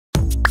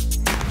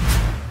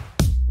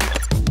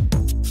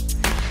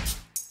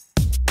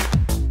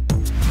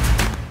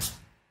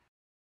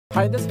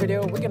Hi, in this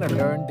video, we're going to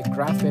learn the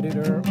graph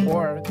editor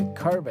or the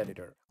curve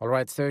editor. All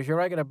right, so here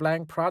I got a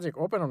blank project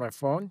open on my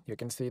phone. You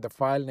can see the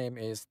file name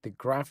is the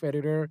graph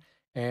editor.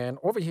 And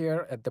over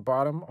here at the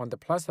bottom on the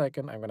plus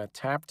icon, I'm going to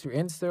tap to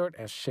insert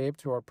a shape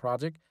to our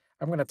project.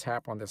 I'm going to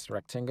tap on this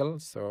rectangle.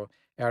 So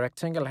a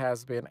rectangle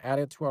has been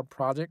added to our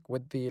project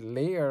with the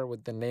layer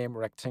with the name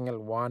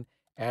rectangle1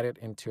 added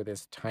into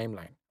this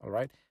timeline. All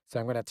right, so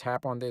I'm going to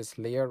tap on this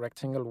layer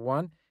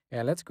rectangle1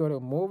 and let's go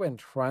to move and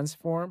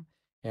transform.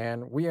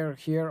 And we are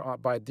here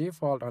by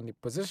default on the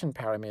position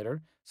parameter.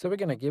 So we're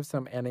going to give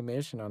some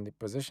animation on the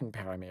position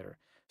parameter.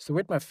 So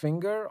with my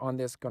finger on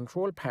this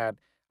control pad,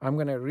 I'm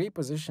going to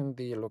reposition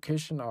the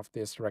location of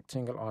this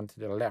rectangle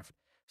onto the left.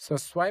 So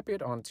swipe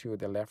it onto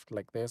the left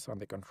like this on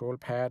the control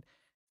pad,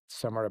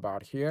 somewhere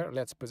about here.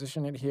 Let's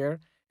position it here.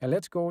 And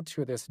let's go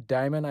to this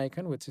diamond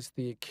icon, which is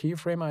the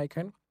keyframe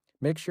icon.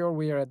 Make sure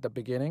we are at the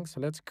beginning.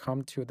 So let's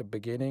come to the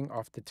beginning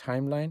of the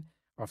timeline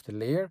of the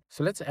layer.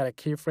 So let's add a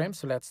keyframe.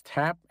 So let's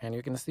tap and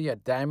you can see a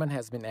diamond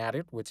has been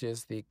added, which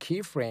is the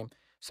keyframe.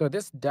 So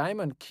this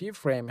diamond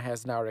keyframe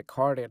has now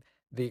recorded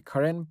the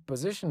current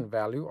position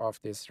value of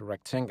this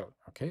rectangle.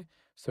 Okay.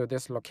 So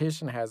this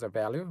location has a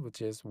value,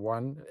 which is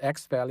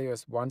X value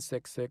is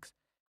 166,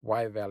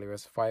 Y value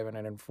is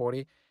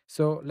 540.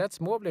 So let's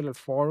move a little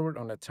forward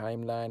on the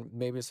timeline,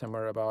 maybe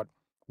somewhere about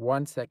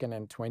 1 second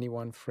and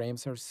 21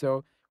 frames or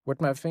so. With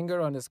my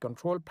finger on this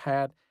control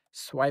pad,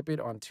 swipe it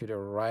onto the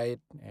right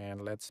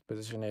and let's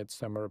position it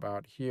somewhere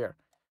about here.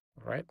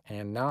 All right.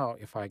 And now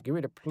if I give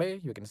it a play,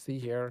 you can see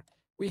here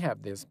we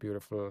have this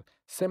beautiful,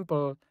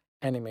 simple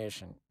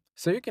animation.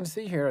 So you can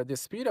see here the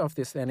speed of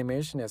this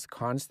animation is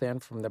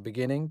constant from the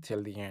beginning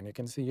till the end. You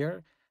can see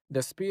here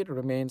the speed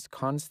remains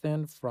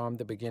constant from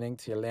the beginning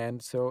till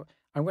end. So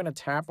I'm going to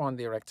tap on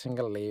the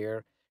rectangle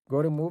layer,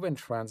 go to move and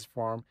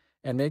transform,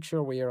 and make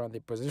sure we are on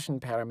the position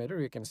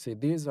parameter. You can see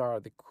these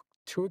are the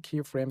two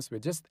keyframes we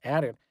just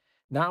added.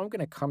 Now I'm going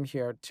to come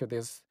here to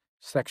this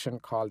section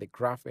called the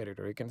graph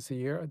editor. You can see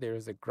here there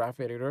is a graph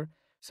editor.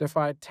 So if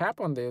I tap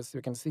on this,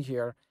 you can see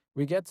here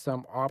we get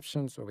some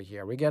options over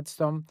here. We get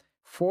some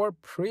 4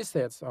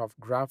 presets of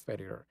graph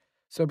editor.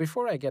 So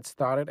before I get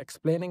started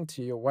explaining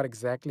to you what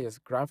exactly is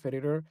graph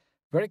editor,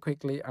 very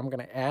quickly I'm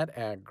going to add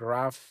a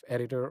graph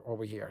editor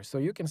over here. So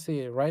you can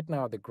see right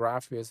now the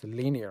graph is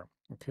linear,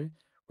 okay,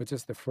 which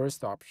is the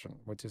first option,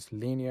 which is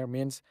linear,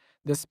 means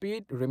the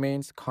speed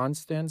remains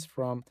constant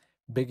from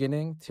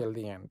beginning till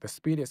the end. The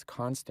speed is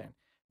constant.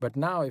 But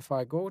now if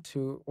I go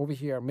to over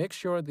here, make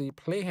sure the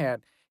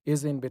playhead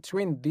is in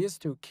between these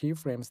two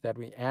keyframes that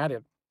we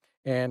added.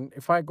 And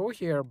if I go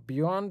here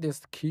beyond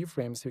these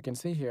keyframes, you can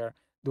see here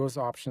those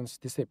options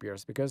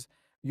disappears because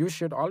you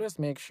should always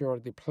make sure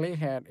the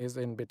playhead is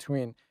in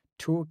between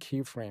two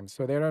keyframes.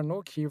 So there are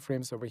no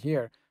keyframes over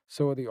here.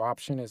 So the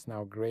option is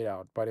now grayed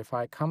out. But if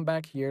I come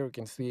back here, you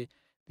can see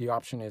the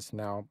option is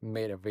now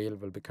made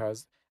available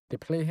because the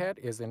playhead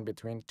is in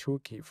between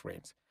two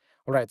keyframes.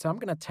 All right, so I'm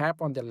going to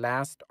tap on the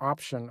last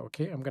option.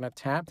 Okay, I'm going to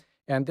tap,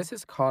 and this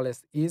is called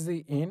as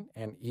easy in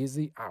and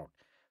easy out.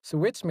 So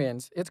which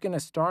means it's going to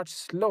start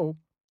slow,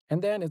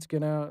 and then it's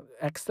going to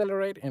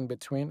accelerate in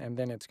between, and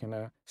then it's going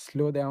to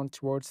slow down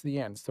towards the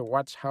end. So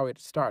watch how it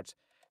starts.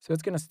 So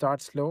it's going to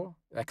start slow,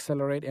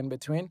 accelerate in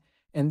between,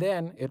 and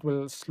then it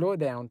will slow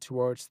down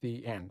towards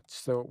the end.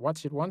 So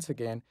watch it once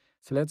again.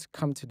 So let's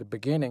come to the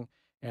beginning.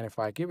 And if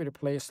I give it a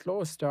play,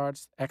 slow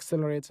starts,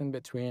 accelerates in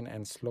between,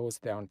 and slows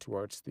down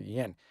towards the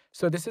end.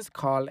 So this is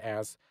called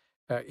as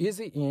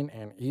easy in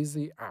and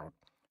easy out.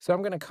 So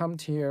I'm going to come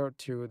here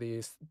to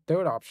the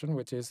third option,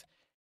 which is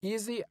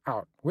easy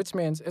out, which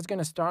means it's going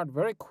to start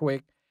very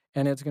quick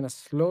and it's going to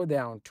slow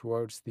down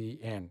towards the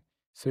end.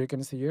 So you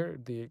can see here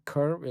the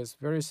curve is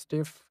very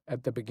stiff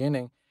at the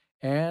beginning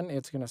and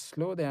it's going to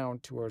slow down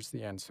towards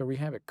the end. So we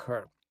have a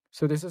curve.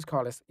 So this is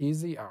called as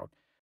easy out.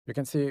 You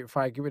can see if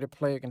I give it a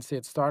play, you can see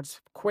it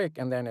starts quick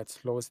and then it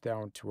slows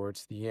down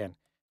towards the end.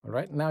 All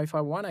right. Now, if I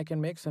want, I can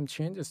make some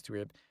changes to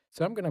it.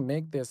 So I'm going to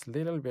make this a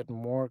little bit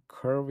more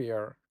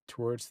curvier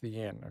towards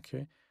the end.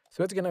 Okay.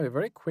 So it's going to be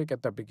very quick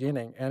at the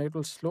beginning and it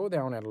will slow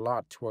down a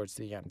lot towards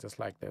the end, just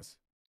like this.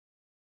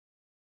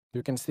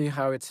 You can see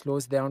how it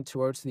slows down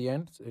towards the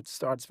end. It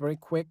starts very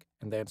quick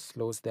and then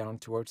slows down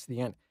towards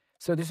the end.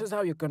 So this is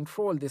how you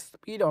control the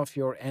speed of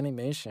your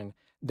animation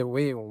the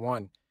way you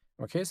want.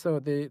 Okay, so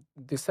the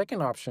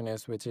second option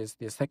is, which is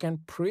the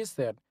second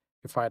preset.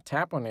 If I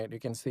tap on it, you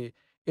can see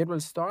it will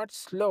start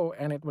slow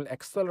and it will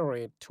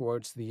accelerate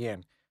towards the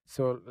end.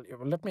 So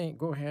let me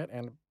go ahead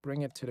and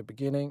bring it to the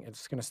beginning.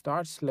 It's going to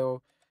start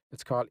slow.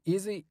 It's called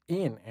easy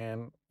in,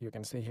 and you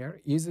can see here,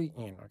 easy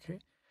in, okay?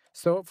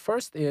 So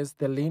first is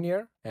the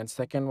linear, and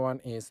second one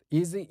is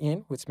easy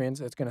in, which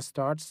means it's going to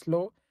start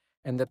slow.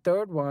 And the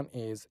third one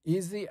is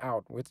easy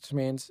out, which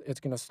means it's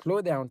going to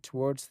slow down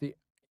towards the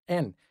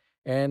end.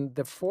 And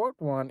the fourth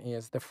one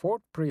is, the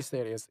fourth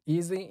preset is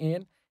easy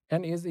in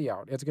and easy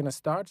out. It's going to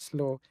start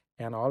slow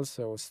and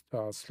also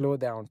slow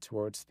down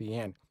towards the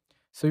end.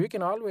 So you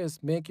can always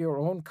make your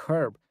own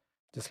curve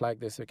just like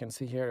this. You can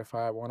see here if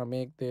I want to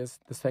make this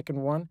the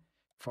second one.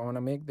 if I want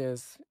to make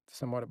this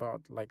somewhat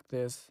about like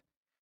this,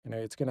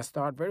 it's going to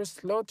start very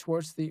slow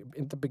towards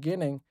in the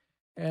beginning,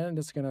 and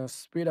it's going to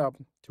speed up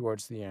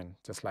towards the end,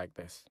 just like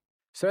this.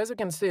 So as you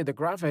can see, the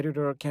graph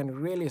editor can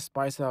really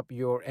spice up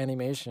your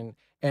animation.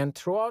 And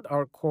throughout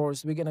our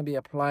course, we're going to be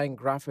applying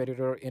graph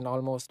editor in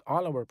almost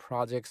all our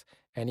projects,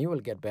 and you will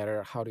get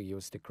better how to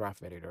use the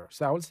graph editor.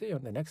 So I will see you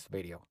in the next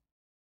video.